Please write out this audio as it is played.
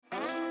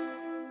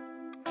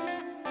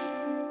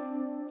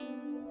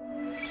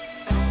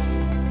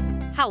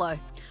Hello,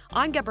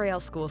 I'm Gabrielle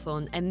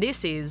Scawthorne and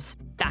this is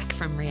Back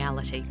from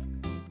Reality.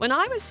 When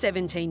I was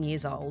 17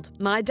 years old,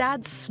 my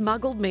dad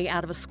smuggled me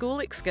out of a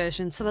school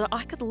excursion so that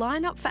I could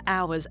line up for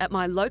hours at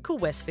my local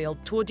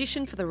Westfield to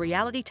audition for the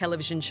reality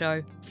television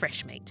show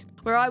Fresh Meat,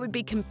 where I would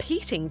be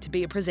competing to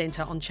be a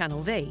presenter on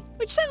Channel V,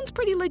 which sounds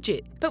pretty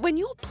legit. But when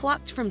you're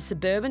plucked from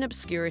suburban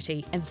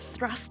obscurity and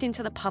thrust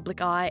into the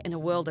public eye in a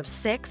world of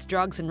sex,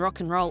 drugs and rock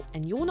and roll,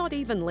 and you're not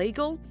even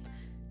legal,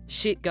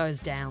 shit goes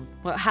down.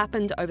 What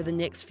happened over the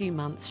next few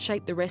months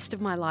shaped the rest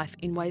of my life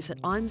in ways that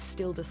I'm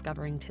still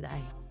discovering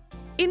today.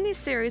 In this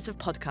series of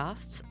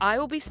podcasts, I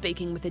will be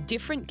speaking with a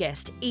different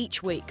guest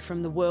each week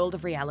from the world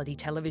of reality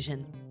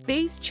television.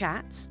 These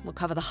chats will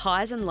cover the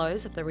highs and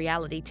lows of the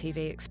reality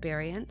TV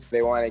experience.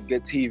 They wanted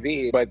good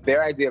TV, but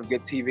their idea of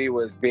good TV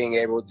was being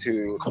able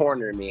to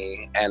corner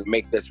me and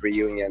make this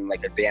reunion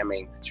like a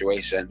damning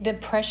situation. The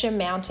pressure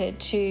mounted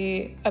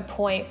to a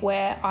point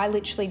where I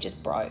literally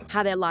just broke.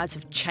 How their lives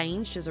have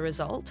changed as a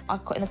result. I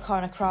got in the car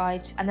and I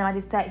cried, and then I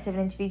did 37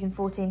 interviews in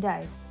 14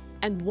 days.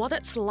 And what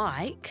it's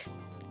like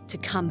to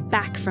come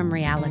back from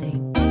reality.